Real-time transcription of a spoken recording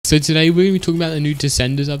So today we're going to be talking about the new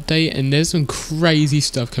Descenders update, and there's some crazy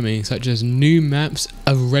stuff coming, such as new maps,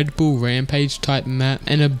 a RedBull Rampage type map,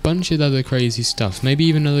 and a bunch of other crazy stuff. Maybe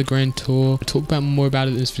even another Grand Tour. I'll talk about more about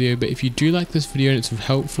it in this video, but if you do like this video and it's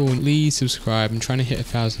helpful, please subscribe. I'm trying to hit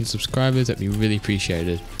 1,000 subscribers. That'd be really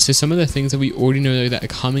appreciated. So some of the things that we already know that are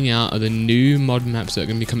coming out are the new mod maps that are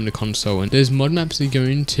going to be coming to console, and those mod maps are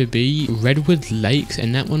going to be Redwood Lakes,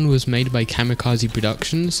 and that one was made by Kamikaze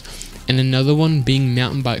Productions, and another one being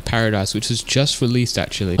Mountain Bike Paradise, which was just released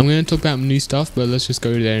actually. I'm going to talk about new stuff, but let's just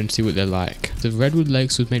go there and see what they're like. The Redwood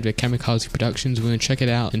Lakes was made by Kamikaze Productions. We're going to check it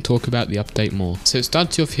out and talk about the update more. So it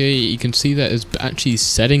starts off here. You can see that there's actually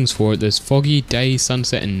settings for it. There's foggy, day,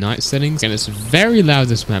 sunset, and night settings, and it's very loud,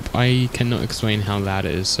 this map. I cannot explain how loud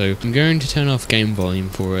it is, so I'm going to turn off game volume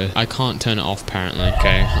for it. I can't turn it off apparently.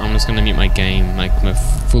 Okay, I'm just going to mute my game, like my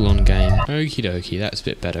full-on game. Okie dokie, that's a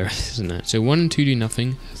bit better, isn't it? So 1 and 2 do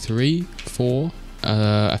nothing. 3, 4,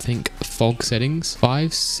 I think fog settings.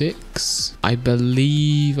 5, 6, I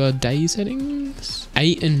believe are day settings.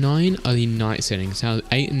 8 and 9 are the night settings. Now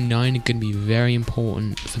 8 and 9 are going to be very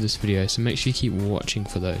important for this video, so make sure you keep watching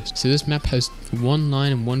for those. So this map has one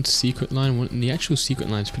line and one secret line, and the actual secret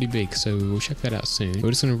line is pretty big, so we'll check that out soon.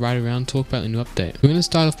 We're just going to ride around and talk about the new update. We're going to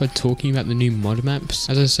start off by talking about the new mod maps.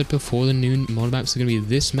 As I said before, the new mod maps are going to be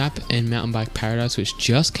this map and Mountain Bike Paradise, which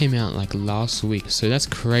just came out like last week, so that's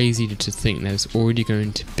crazy to think that it's already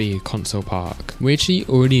going to be a console park. We actually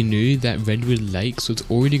already knew that Redwood Lakes was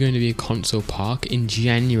already going to be a console park in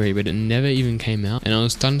January, but it never even came out, and I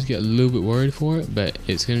was starting to get a little bit worried for it, but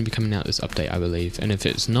it's going to be coming out this update, I believe, and if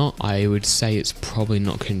it's not, I would say it's probably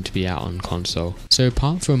not going to be out on console. So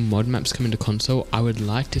apart from mod maps coming to console, I would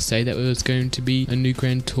like to say that there's going to be a new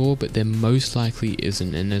Grand Tour, but there most likely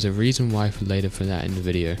isn't, and there's a reason why for later for that in the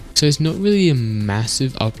video. So it's not really a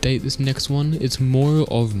massive update, this next one. It's more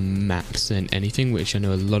of maps than anything, which I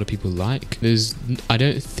know a lot of people like. I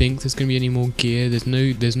don't think there's going to be any more gear. There's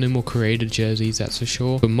no more creator jerseys, that's for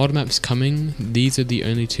sure. But mod maps coming, these are the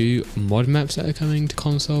only 2 mod maps that are coming to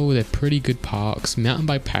console. They're pretty good parks. Mountain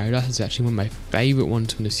Bike Paradise is actually one of my favorite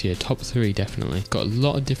ones from this year. Top 3 definitely. Got a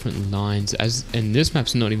lot of different lines, and this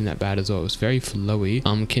map's not even that bad as well. It's very flowy.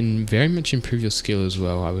 Can very much improve your skill as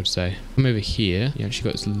well, I would say. Come over here, you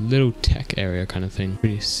actually got this little tech area kind of thing.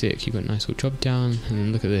 Pretty sick. You got a nice little drop down, and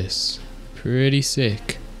then look at this. Pretty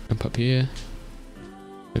sick. Jump up here.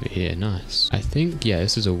 Over here, nice. I think, yeah,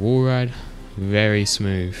 this is a wall ride. Very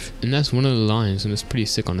smooth, and that's one of the lines, and it's pretty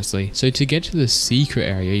sick, honestly. So to get to the secret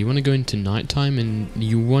area, you want to go into nighttime, and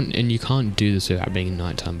you can't do this without being in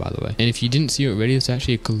nighttime, by the way. And if you didn't see it already, there's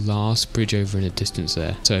actually a glass bridge over in the distance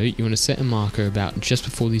there. So you want to set a marker about just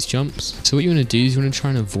before these jumps. So what you want to do is you want to try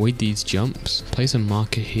and avoid these jumps. Place a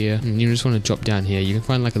marker here, and you just want to drop down here. You can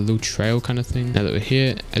find like a little trail kind of thing. Now that we're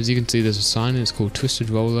here, as you can see, there's a sign, and it's called Twisted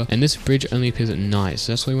Roller, and this bridge only appears at night,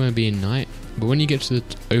 so that's why you want to be in night. But when you get to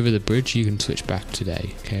over the bridge, you can switch back to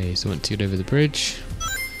day. Okay, so once you get over the bridge,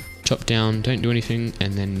 chop down, don't do anything,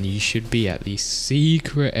 and then you should be at the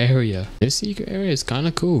secret area. This secret area is kind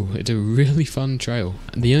of cool. It's a really fun trail.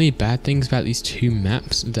 The only bad things about these 2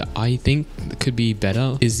 maps that I think could be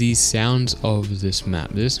better is the sounds of this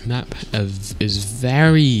map. This map is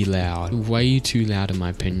very loud, way too loud in my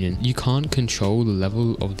opinion. You can't control the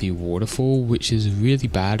level of the waterfall, which is really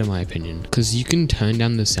bad in my opinion, because you can turn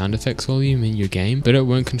down the sound effects volume in your game, but it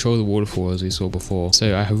won't control the waterfall as we saw before.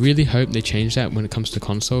 So I really hope they change that when it comes to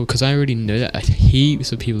console, because I already know that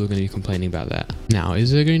heaps of people are going to be complaining about that. Now,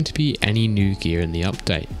 is there going to be any new gear in the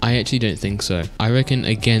update? I actually don't think so. I reckon,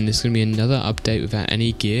 again, this is going to be another update without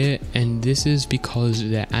any gear, and this is because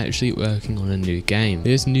they're actually working on a new game.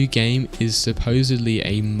 This new game is supposedly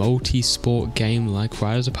a multi-sport game like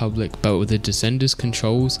Riders Republic, but with the Descenders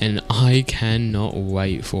controls, and I cannot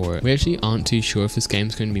wait for it. We actually aren't too sure if this game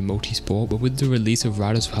is going to be multi-sport, but with the release of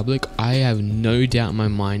Riders Republic, I have no doubt in my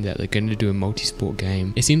mind that they're going to do a multi-sport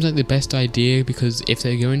game. It seems like the best idea, because if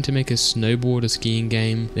they're going to make a snowboard or skiing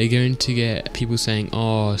game, they're going to get people saying,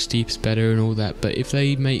 oh, steep's better and all that. But if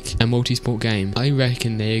they make a multi-sport game, I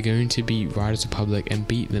reckon they're going to beat Riders Republic and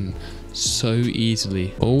beat them so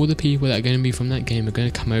easily. All the people that are going to be from that game are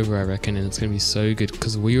going to come over, I reckon, and it's going to be so good,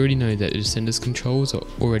 because we already know that the Descenders controls are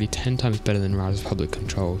already 10 times better than Riders Republic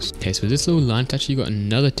controls. Okay, so this little line, it's actually got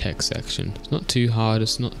another text section. It's not too hard,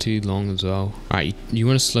 it's not too long as well. Alright, you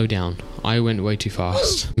want to slow down. I went way too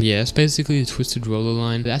fast. Yeah, it's basically the Twisted Roller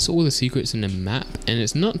line. That's all the secrets in the map, and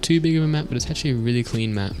it's not too big of a map, but it's actually a really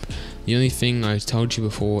clean map. The only thing I told you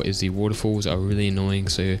before is the waterfalls are really annoying,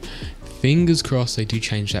 so fingers crossed they do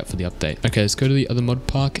change that for the update. Okay, let's go to the other mod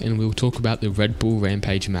park and we'll talk about the RedBull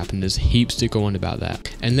Rampage map, and there's heaps to go on about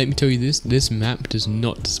that. And let me tell you this map does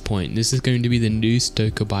not disappoint. This is going to be the new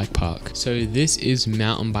Stoker bike park. So this is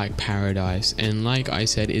mountain bike paradise, and like I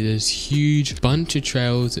said, it is huge, bunch of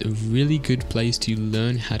trails, a really good place to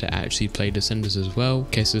learn how to actually play Descenders as well.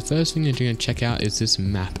 Okay, so the first thing that you're going to check out is this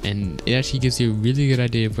map, and it actually gives you a really good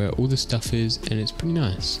idea of where all the stuff is, and it's pretty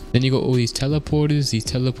nice. Then you got all these teleporters. These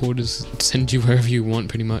teleporters send you wherever you want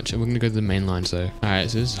pretty much, and we're going to go to the main lines though. Alright,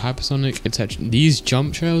 so this is hypersonic. It's actually, these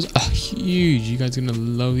jump trails are huge. You guys are going to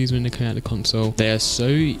love these when they come out of the console. They are so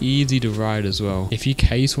easy to ride as well. If you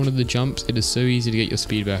case one of the jumps, it is so easy to get your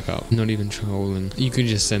speed back up. Not even trolling. You can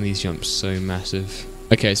just send these jumps so massive.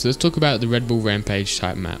 Okay, so let's talk about the RedBull Rampage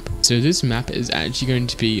type map. So this map is actually going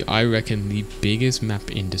to be, I reckon, the biggest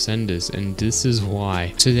map in Descenders, and this is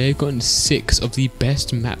why. So they've gotten 6 of the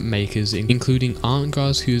best map makers, including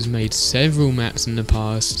Artgrass, who's made several maps in the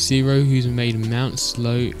past, Zero, who's made Mount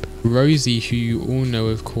Slope, Rosie, who you all know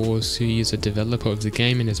of course, who is a developer of the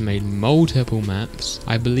game and has made multiple maps.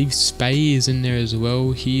 I believe Spay is in there as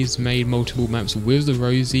well. He's made multiple maps with the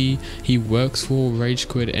Rosie. He works for Rage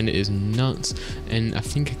Quit and it is nuts, and I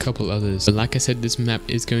think a couple others. But like I said, this map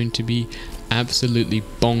is going to be absolutely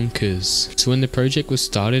bonkers. So when the project was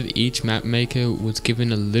started, each map maker was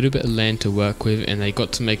given a little bit of land to work with, and they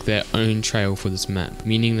got to make their own trail for this map,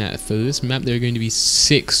 meaning that for this map there are going to be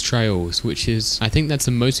 6 trails, which is, I think that's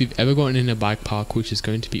the most we've ever gotten in a bike park, which is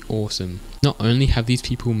going to be awesome. Not only have these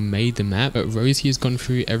people made the map, but Rosie has gone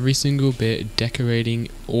through every single bit, decorating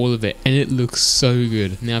all of it, and it looks so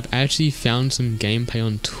good. Now I've actually found some gameplay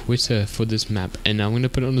on Twitter for this map, and I'm going to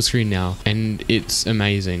put it on the screen now, and it's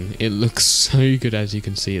amazing. It looks so good, as you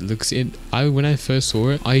can see. When I first saw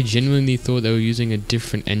it, I genuinely thought they were using a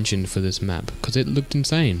different engine for this map, because it looked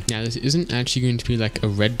insane. Now this isn't actually going to be like a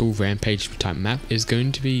RedBull Rampage type map. It's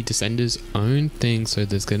going to be Descenders' own thing, so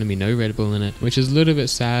there's going to be no RedBull in it, which is a little bit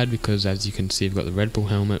sad because, as you can see, I've got the RedBull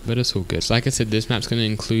helmet, but it's all good. So like I said, this map's going to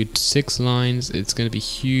include 6 lines. It's going to be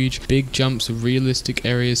huge, big jumps, realistic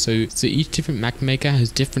areas. So each different map maker has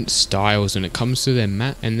different styles when it comes to their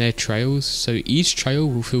map and their trails. So each trail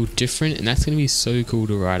will feel different, and that's going to be so cool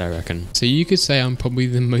to ride, I reckon. So you could say I'm probably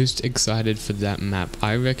the most excited for that map.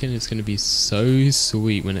 I reckon it's going to be so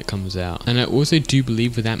sweet when it comes out. And I also do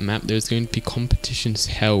believe with that map there's going to be competitions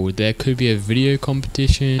held. There could be a video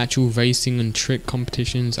competition, actual racing and trick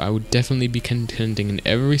competitions. I would definitely be contending in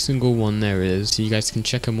every single one there is, so you guys can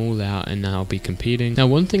check them all out, and I'll be competing. Now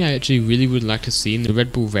one thing I actually really would like to see in the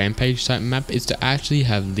RedBull Rampage type map is to actually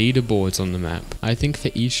have leaderboards on the map. I think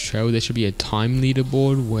for each trail there should be a time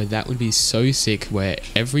leaderboard, where that would be so sick, where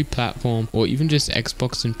every platform or even just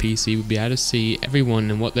Xbox and PC would be able to see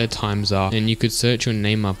everyone and what their times are, and you could search your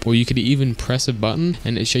name up, or you could even press a button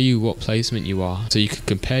and it show you what placement you are, so you could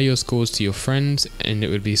compare your scores to your friends, and it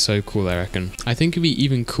would be so cool, I reckon. I think it'd be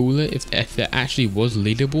even cooler if there actually was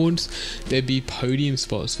leaderboards. There'd be podium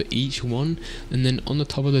spots for each one, and then on the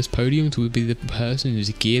top of those podiums would be the person's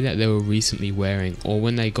gear that they were recently wearing, or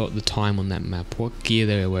when they got the time on that map, what gear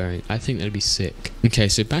they were wearing. I think that'd be sick. Okay,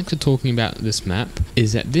 so back to talking about this map,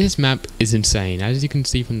 is that this map is insane. As you can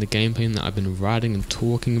see from the gameplay that I've been writing and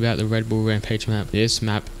talking about the RedBull Rampage map, this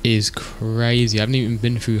map is crazy. I haven't even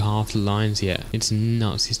been through half the lines yet. It's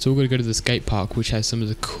nuts. You still got to go to the skate park, which has some of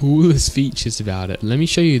the coolest features about it. Let me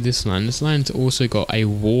show you this line. This line's also got a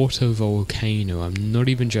water volcano. I'm not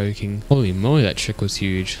even joking. Holy moly, that trick was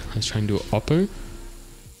huge. Let's try and do an oppo.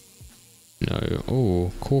 No.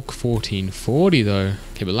 Oh, Cork 1440 though.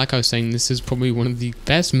 Okay, but like I was saying, this is probably one of the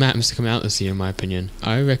best maps to come out this year in my opinion.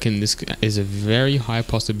 I reckon this is a very high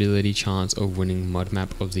possibility chance of winning mod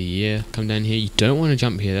map of the year. Come down here. You don't want to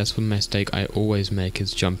jump here. That's the mistake I always make,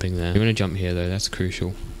 is jumping there. You want to jump here though. That's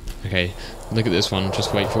crucial. Okay, look at this one.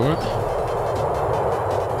 Just wait for it.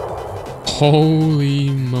 Holy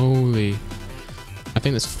moly. I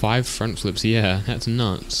think there's 5 front flips. Yeah, that's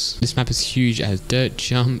nuts. This map is huge. It has dirt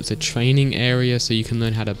jumps, a training area so you can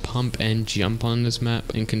learn how to pump and jump on this map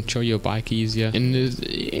and control your bike easier. And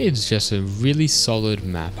it's just a really solid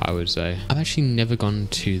map, I would say. I've actually never gone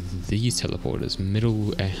to these teleporters.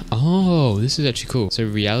 Middle air. Oh, this is actually cool. So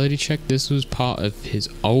reality check. This was part of his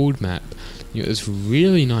old map. You got this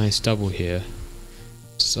really nice double here.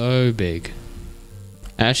 So big.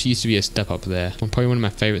 It actually used to be a step up there. Probably one of my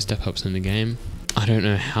favorite step ups in the game. I don't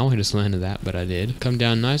know how I just landed that, but I did. Come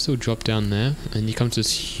down, nice little drop down there, and you come to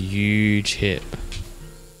this huge hip.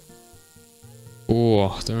 Oh,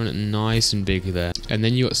 throwing it nice and big there. And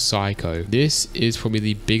then you got Psycho. This is probably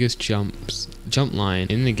the biggest jump line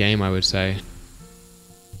in the game, I would say.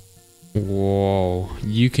 Whoa,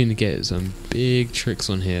 you can get some big tricks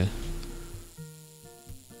on here.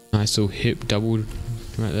 Nice little hip double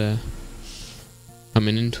right there.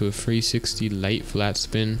 Coming into a 360 late flat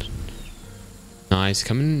spin. Nice,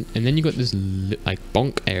 coming, and then you got this like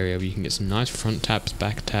bonk area where you can get some nice front taps,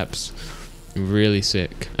 back taps. Really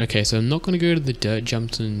sick. Okay, so I'm not going to go to the dirt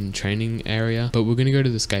jumps and training area, but we're going to go to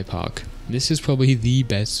the skate park. This is probably the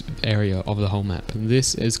best area of the whole map.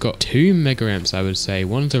 This has got 2 mega ramps, I would say.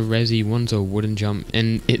 One's a resi, one's a wooden jump,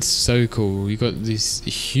 and it's so cool. You got these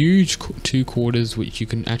huge 2 quarters which you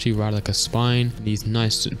can actually ride like a spine. These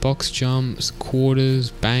nice box jumps,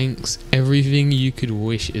 quarters, banks, everything you could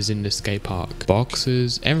wish is in the skate park.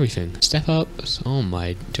 Boxes, everything. Step ups, oh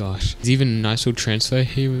my gosh. There's even a nice little transfer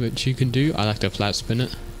here that you can do. I like to flat spin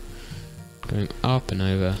it. Going up and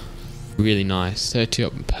over. Really nice. Set you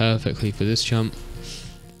up perfectly for this jump.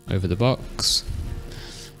 Over the box.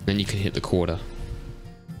 Then you can hit the quarter.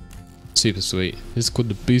 Super sweet. This is called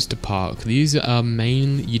the booster park. These are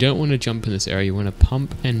main, you don't want to jump in this area. You want to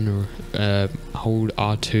pump and hold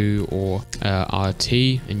R2 or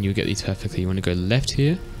RT, and you'll get these perfectly. You want to go left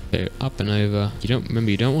here, go up and over. You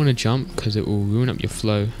don't want to jump because it will ruin up your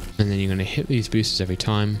flow. And then you're going to hit these boosters every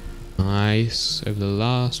time. Nice. Over the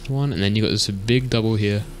last one, and then you got this big double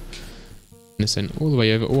here. And then all the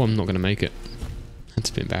way over. Oh, I'm not going to make it.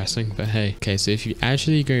 That's a bit embarrassing, but hey. Okay, so if you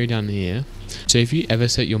actually go down here, so if you ever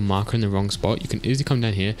set your marker in the wrong spot, you can easily come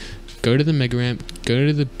down here, go to the mega ramp, go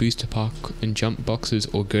to the booster park and jump boxes,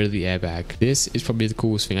 or go to the airbag. This is probably the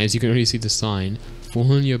coolest thing. As you can already see the sign,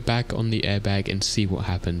 fall on your back on the airbag and see what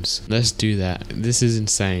happens. Let's do that. This is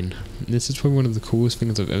insane. This is probably one of the coolest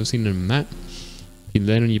things I've ever seen in a map. You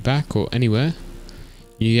land on your back or anywhere,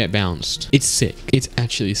 you get bounced. It's sick. It's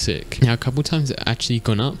actually sick. Now a couple times it's actually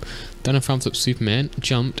gone up, done a front flip Superman,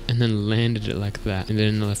 jumped, and then landed it like that, and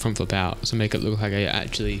then another front flip out, so make it look like I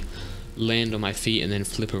actually land on my feet and then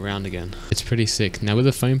flip around again. It's pretty sick. Now with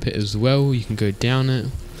a foam pit as well, you can go down it.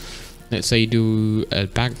 Let's say you do a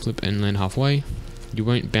backflip and land halfway. You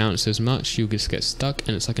won't bounce as much, you'll just get stuck,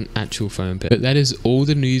 and it's like an actual foam pit. But that is all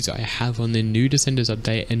the news I have on the new Descenders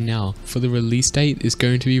update, and now for the release date, it's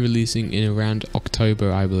going to be releasing in around October,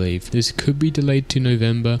 I believe. This could be delayed to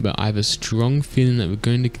November, but I have a strong feeling that we're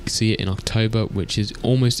going to see it in October, which is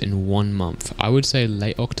almost in 1 month. I would say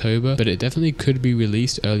late October, but it definitely could be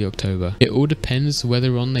released early October. It all depends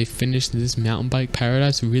whether or not they finish this mountain bike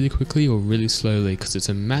paradise really quickly or really slowly, because it's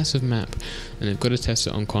a massive map, and they've got to test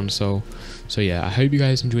it on console. So yeah, I hope you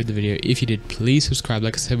guys enjoyed the video. If you did, please subscribe.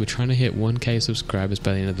 Like I said, we're trying to hit 1k subscribers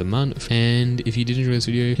by the end of the month. And if you did enjoy this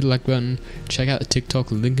video, hit the like button. Check out the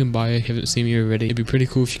TikTok, link in bio if you haven't seen me already. It'd be pretty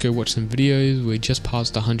cool if you go watch some videos. We're just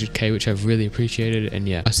past 100k, which I've really appreciated. And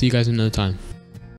yeah, I'll see you guys another time.